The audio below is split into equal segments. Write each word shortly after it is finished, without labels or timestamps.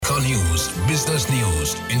news, business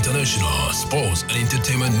news, international, sports and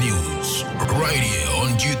entertainment news. Right here on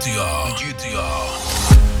GTR.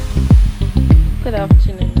 Good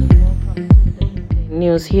afternoon and welcome to the Midday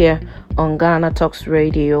news here on Ghana Talks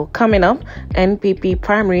Radio. Coming up, NPP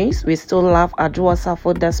primaries, we still love Adwoa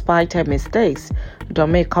Safo despite her mistakes.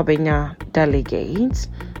 Dome Kobenya delegates.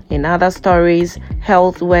 In other stories,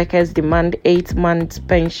 health workers demand 8 months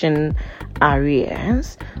pension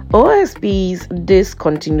arrears. OSP's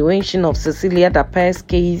discontinuation of Cecilia Dape's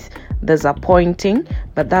case disappointing,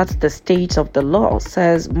 but that's the state of the law,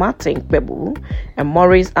 says Martin Kpebu. And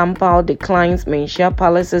Maurice Ampao declines Menchia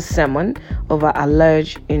Palace's sermon over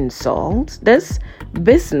alleged insults. This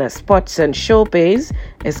business, sports and showbiz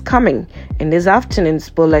is coming in this afternoon's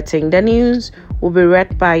bulletin. The news will be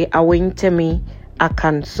read by Awintemi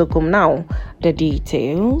Akan Sukum. Now, the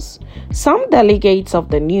details. Some delegates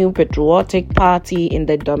of the new patriotic party in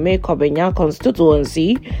the Dome Kobenya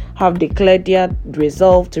constituency have declared their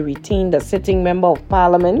resolve to retain the sitting member of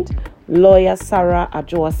parliament, lawyer Sarah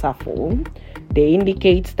Adwoa Safo. They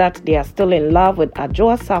indicate that they are still in love with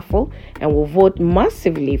Adwoa Safo and will vote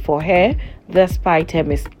massively for her despite her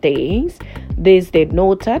mistakes. This, they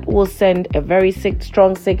noted, will send a very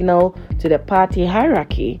strong signal to the party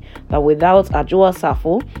hierarchy that without Adwoa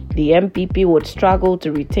Safo, the MPP would struggle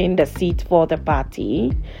to retain the seat for the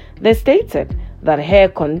party. They stated that her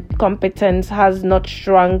competence has not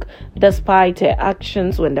shrunk despite her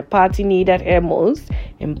actions when the party needed her most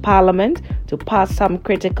in parliament to pass some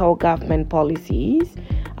critical government policies.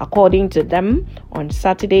 According to them, on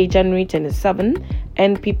Saturday, January 27,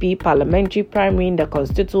 NPP parliamentary primary in the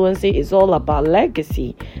constituency is all about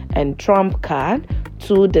legacy and trump card,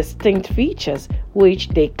 two distinct features which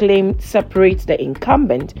they claim separate the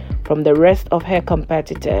incumbent from the rest of her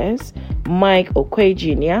competitors, Mike Okwe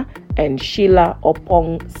Jr. and Sheila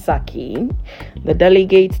Opong Saki. The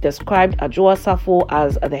delegates described Adwoa Safo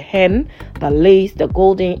as the hen that lays the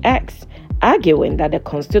golden eggs, arguing that the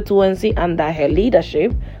constituency under her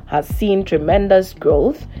leadership has seen tremendous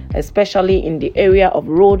growth, especially in the area of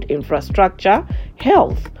road infrastructure,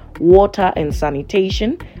 health, water and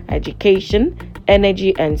sanitation, education,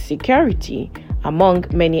 energy and security, among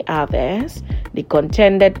many others. They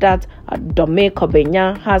contended that Dome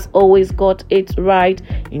Kobenya has always got it right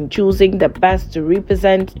in choosing the best to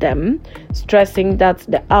represent them, stressing that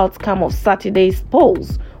the outcome of Saturday's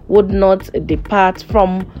polls would not depart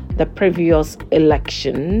from the previous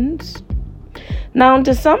elections. Now,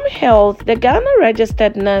 to some health, the Ghana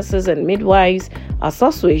Registered Nurses and Midwives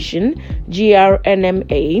Association,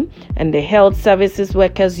 GRNMA, and the Health Services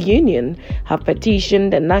Workers Union have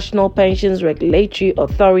petitioned the National Pensions Regulatory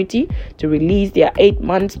Authority to release their 8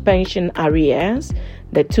 months pension arrears.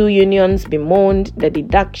 The two unions bemoaned the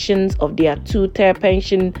deductions of their two-tier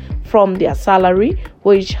pension from their salary,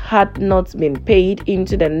 which had not been paid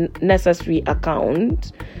into the necessary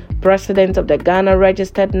account. President of the Ghana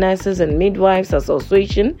Registered Nurses and Midwives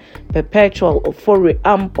Association, Perpetual Ofori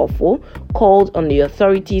Ampofo, called on the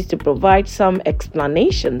authorities to provide some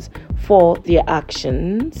explanations for their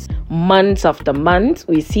actions. Months after month,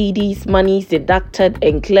 we see these monies deducted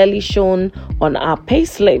and clearly shown on our pay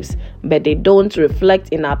slips, but they don't reflect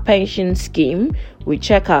in our pension scheme. We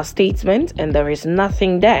check our statement and there is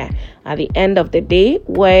nothing there. At the end of the day,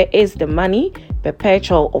 where is the money?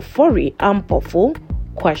 Perpetual Ofori Ampofo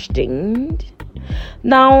questioned.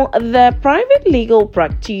 Now, the private legal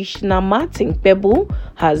practitioner Martin Kpebu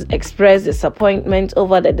has expressed disappointment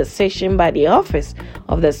over the decision by the Office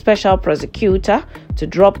of the Special Prosecutor to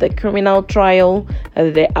drop the criminal trial,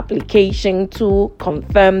 the application to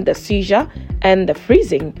confirm the seizure and the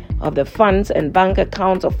freezing of the funds and bank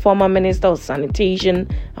accounts of former Minister of Sanitation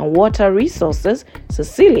and Water Resources,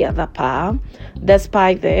 Cecilia Dape.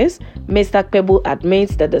 Despite this, Mr. Kpebu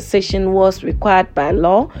admits the decision was required by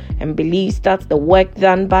law and believes that the work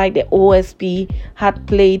done by the OSP had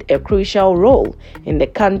played a crucial role in the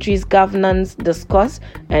country's governance discourse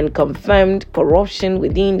and confirmed corruption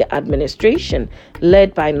within the administration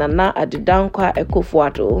led by Nana Addo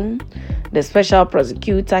Akufo-Addo. The Special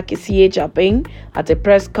Prosecutor Kisie Jabeng, at a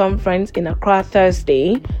press conference in Accra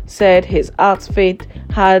Thursday, said his outfit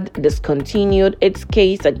had discontinued its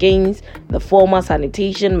case against the former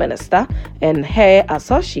sanitation minister and her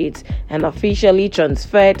associates and officially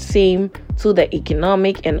transferred same to the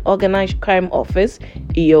Economic and Organized Crime Office,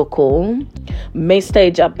 EOCO. Mr.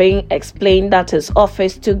 Jabeng explained that his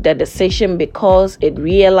office took the decision because it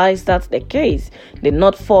realized that the case did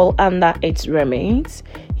not fall under its remit.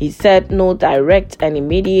 He said no direct and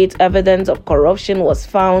immediate evidence of corruption was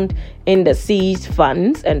found in the seized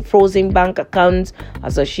funds and frozen bank accounts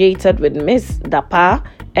associated with Ms. Dapa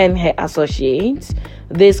and her associates.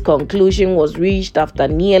 This conclusion was reached after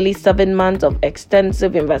nearly 7 months of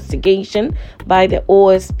extensive investigation by the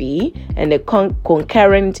OSP and a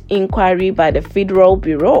concurrent inquiry by the Federal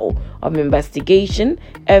Bureau of Investigation,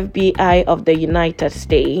 FBI of the United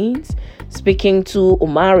States. Speaking to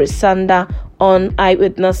Umar Sanda on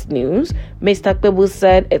Eyewitness News, Mr. Kpebu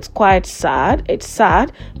said it's quite sad. It's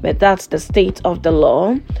sad, but that's the state of the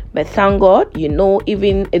law. But thank God,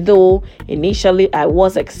 even though initially I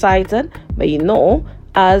was excited, but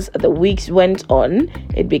as the weeks went on,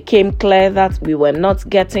 it became clear that we were not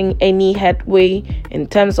getting any headway in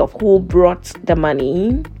terms of who brought the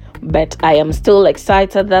money. But I am still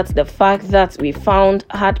excited that the fact that we found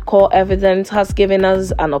hardcore evidence has given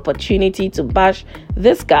us an opportunity to bash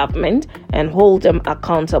this government and hold them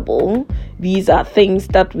accountable. These are things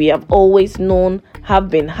that we have always known have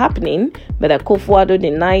been happening, but Akufo-Addo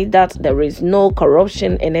denied that there is no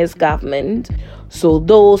corruption in his government. So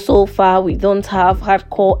though so far we don't have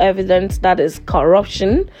hardcore evidence that is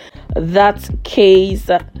corruption, that case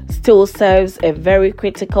still serves a very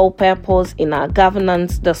critical purpose in our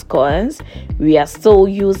governance discourse. We are still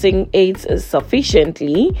using it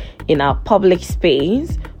sufficiently in our public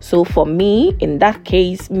space. So for me, in that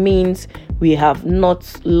case, means we have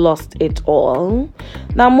not lost it all.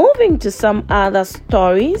 Now moving to some other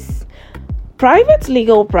stories. Private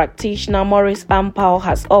legal practitioner Maurice Ampao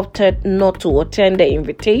has opted not to attend the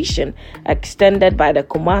invitation extended by the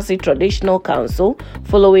Kumasi Traditional Council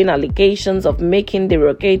following allegations of making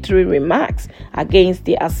derogatory remarks against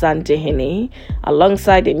the Asante-Hene.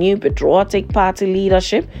 Alongside the new patriotic party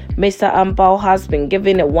leadership, Mr. Ampao has been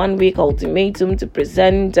given a 1-week ultimatum to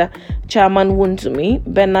present Chairman Wontumi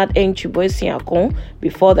Bernard Enchiboesiakon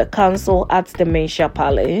before the council at the Mensha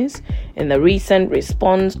Palace. In the recent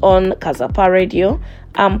response on Kasapa Radio,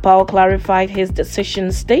 Ampao clarified his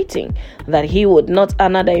decision, stating that he would not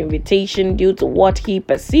honor the invitation due to what he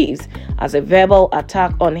perceives as a verbal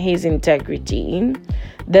attack on his integrity.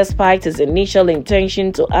 Despite his initial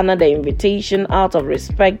intention to honor the invitation out of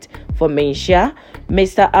respect for Mensha,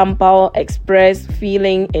 Mr. Ampao expressed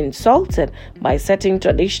feeling insulted by certain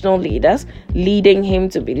traditional leaders, leading him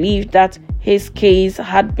to believe that his case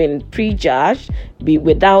had been prejudged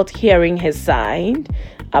without hearing his side.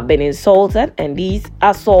 I've been insulted, and these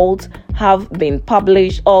assaults have been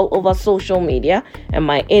published all over social media, and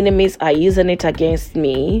my enemies are using it against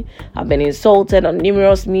me. I've been insulted on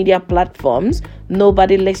numerous media platforms.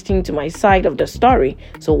 Nobody listening to my side of the story.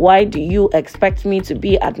 So why do you expect me to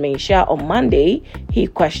be at Mensha on Monday? He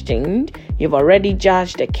questioned. You've already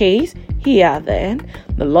judged the case. Here then,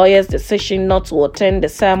 the lawyer's decision not to attend the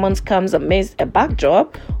sermons comes amidst a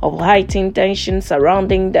backdrop of heightened tension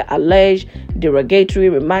surrounding the alleged derogatory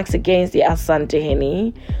remarks against the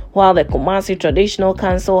Asante-Hene. While the Kumasi Traditional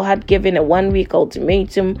Council had given a 1-week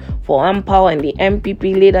ultimatum for Ampao and the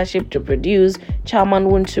MPP leadership to produce Chairman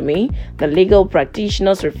Wontumi, the legal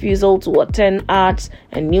practitioner's refusal to attend adds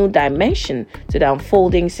a new dimension to the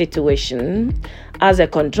unfolding situation. As the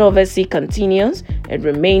controversy continues, it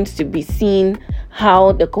remains to be seen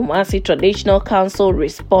how the Kumasi Traditional Council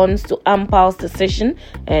responds to Ampao's decision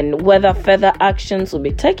and whether further actions will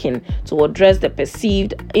be taken to address the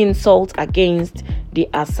perceived insult against the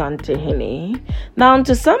Asante-Hene. Now on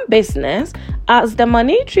to some business. As the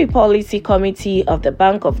Monetary Policy Committee of the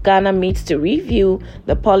Bank of Ghana meets to review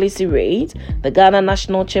the policy rate, the Ghana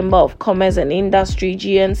National Chamber of Commerce and Industry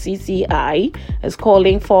 (GNCCI) is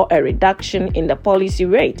calling for a reduction in the policy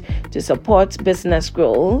rate to support business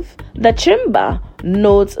growth. The chamber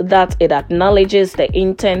notes that it acknowledges the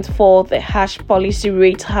intent for the hash policy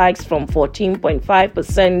rate hikes from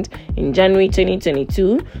 14.5% in January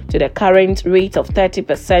 2022 to the current rate of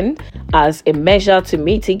 30% as a measure to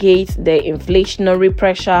mitigate the inflationary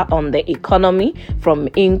pressure on the economy from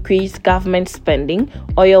increased government spending,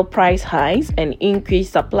 oil price hikes, and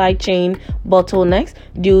increased supply chain bottlenecks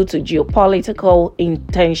due to geopolitical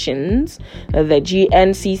tensions. The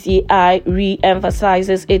GNCCI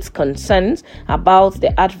re-emphasizes its concerns about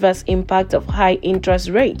the adverse impact of high interest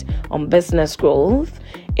rate on business growth.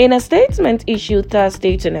 In a statement issued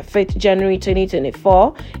Thursday, 25th January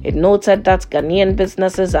 2024, it noted that Ghanaian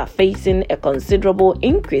businesses are facing a considerable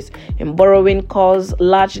increase in borrowing costs,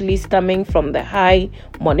 largely stemming from the high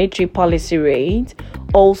monetary policy rate.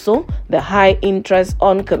 Also, the high interest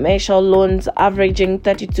on commercial loans averaging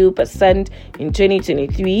 32% in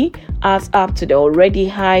 2023 adds up to the already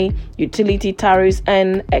high utility tariffs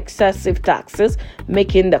and excessive taxes,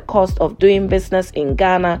 making the cost of doing business in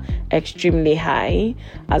Ghana extremely high.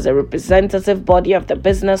 As a representative body of the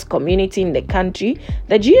business community in the country,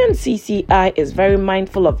 the GNCCI is very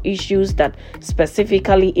mindful of issues that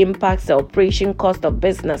specifically impacts the operation cost of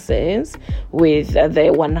businesses. With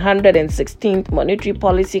the 116th Monetary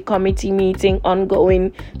Policy Committee meeting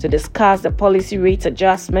ongoing to discuss the policy rate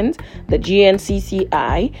adjustment, the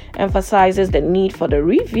GNCCI emphasizes the need for the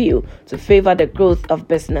review to favor the growth of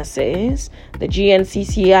businesses. The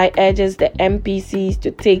GNCCI urges the MPCs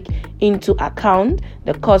to take into account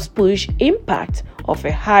the cost push impact of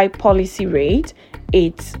a high policy rate,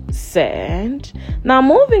 it said. Now,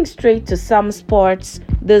 moving straight to some sports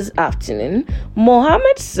this afternoon,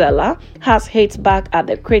 Mohamed Salah has hit back at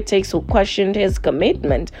the critics who questioned his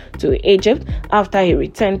commitment to Egypt after he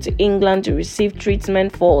returned to England to receive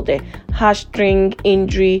treatment for the hamstring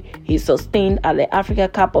injury he sustained at the Africa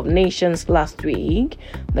Cup of Nations last week.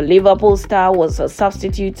 The Liverpool star was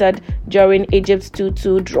substituted during Egypt's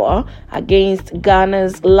 2-2 draw against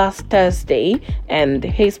Ghana's last Thursday, and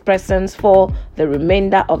his presence for the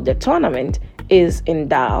remainder of the tournament is in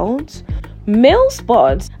doubt. Mail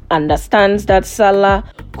Sports understands that Salah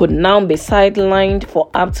could now be sidelined for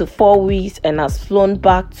up to 4 weeks and has flown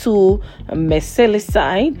back to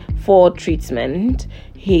Merseyside for treatment.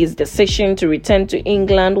 His decision to return to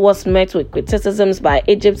England was met with criticisms by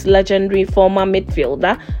Egypt's legendary former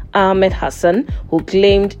midfielder Ahmed Hassan, who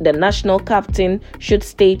claimed the national captain should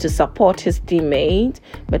stay to support his teammate.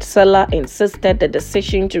 But Salah insisted the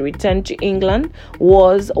decision to return to England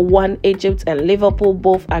was one Egypt and Liverpool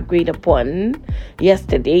both agreed upon.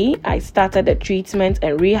 Yesterday, I started a treatment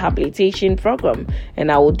and rehabilitation program,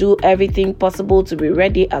 and I will do everything possible to be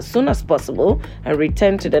ready as soon as possible and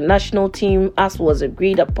return to the national team as was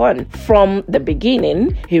agreed upon from the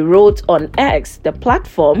beginning, he wrote on X, the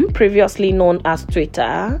platform previously known as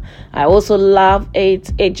Twitter. I also love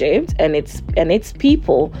Egypt and its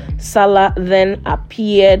people. Salah then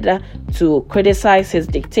appeared to criticize his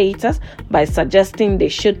dictators by suggesting they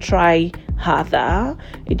should try harder.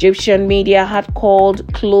 Egyptian media had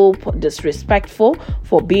called Klopp disrespectful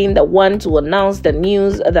for being the one to announce the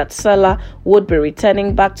news that Salah would be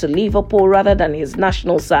returning back to Liverpool rather than his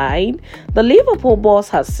national side. The Liverpool boss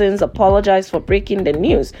has since apologized for breaking the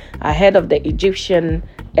news ahead of the Egyptian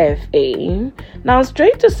FA. Now,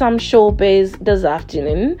 straight to some showbiz this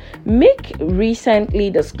afternoon. Mick recently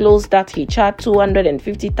disclosed that he charged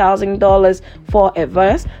 $250,000 for a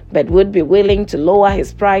verse, but would be willing to lower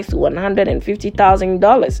his price to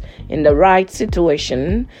 $150,000 in the right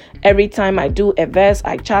situation. Every time I do a verse,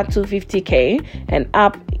 I charge $250K and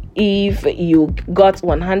up if you got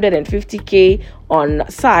 $150K on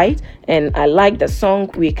site and I like the song,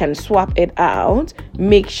 we can swap it out.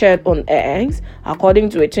 Mick shared on X, according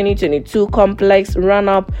to a 2022 Complex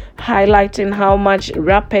run-up highlighting how much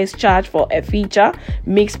rappers charge for a feature.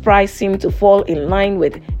 Mick's price seemed to fall in line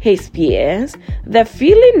with his peers. The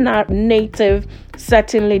feeling native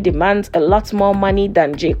certainly demands a lot more money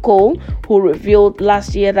than J. Cole, who revealed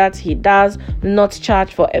last year that he does not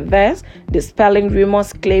charge for a verse, dispelling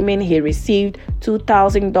rumors claiming he received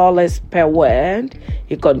 $2,000 per word.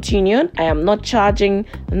 He continued, I am not charging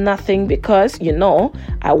nothing because,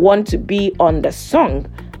 I want to be on the song.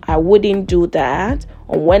 I wouldn't do that.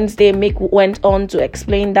 On Wednesday, Mick went on to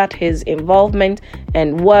explain that his involvement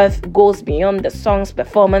and worth goes beyond the song's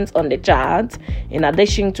performance on the charts. In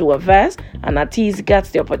addition to a verse, an artist gets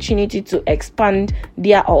the opportunity to expand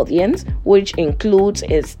their audience, which includes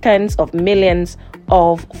its tens of millions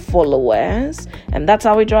of followers. And that's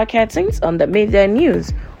how we draw curtains on the Midday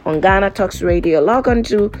News on Ghana Talks Radio. Log on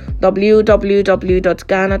to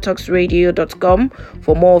www.GhanaTalksRadio.com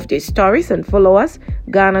for more of these stories and follow us,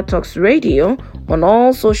 Ghana Talks Radio, on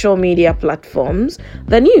all social media platforms.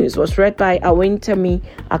 The news was read by Awentemi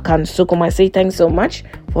Akansukum. I say thanks so much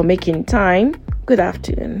for making time. Good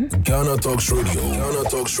afternoon. Ghana Talks Radio. Ghana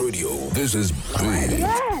Talks Radio. This is big.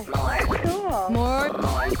 Yes. More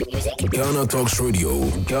music. Ghana Talks Radio.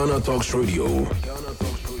 Ghana Talks Radio.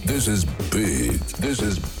 This is big. This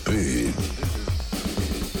is big.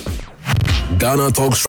 Ghana Talks